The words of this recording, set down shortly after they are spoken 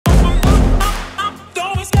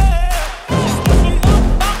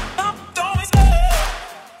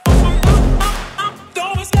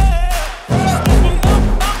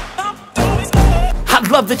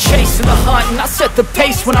hunt and I set the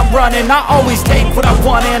pace when I'm running. I always take what I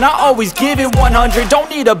want and I always give it 100. Don't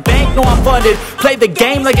need a bank, no I'm funded. Play the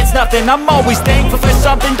game like it's nothing. I'm always thankful for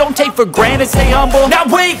something. Don't take for granted, stay humble. Now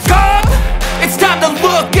wake up! It's time to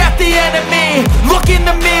look at the enemy. Look in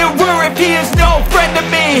the mirror if he is no friend to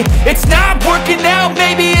me. It's not working out,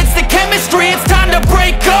 maybe it's the chemistry. It's time to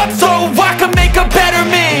break up so I can make a better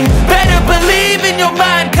me. Better believe in your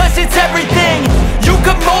mind, cause it's everything. You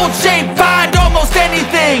can mold, shape, find almost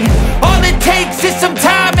anything. All it takes is some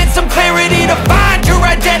time and some clarity to find your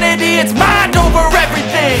identity. It's mind over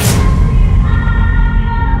everything.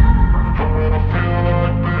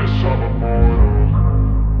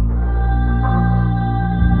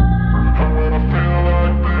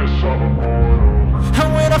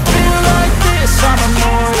 I'm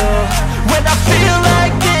immortal. When I feel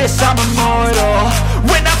like this, I'm immortal.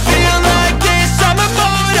 When I feel like this, I'm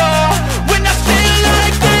immortal. When I feel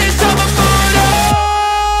like this, I'm immortal.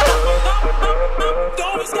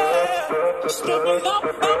 Don't be scared. Step it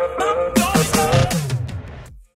up.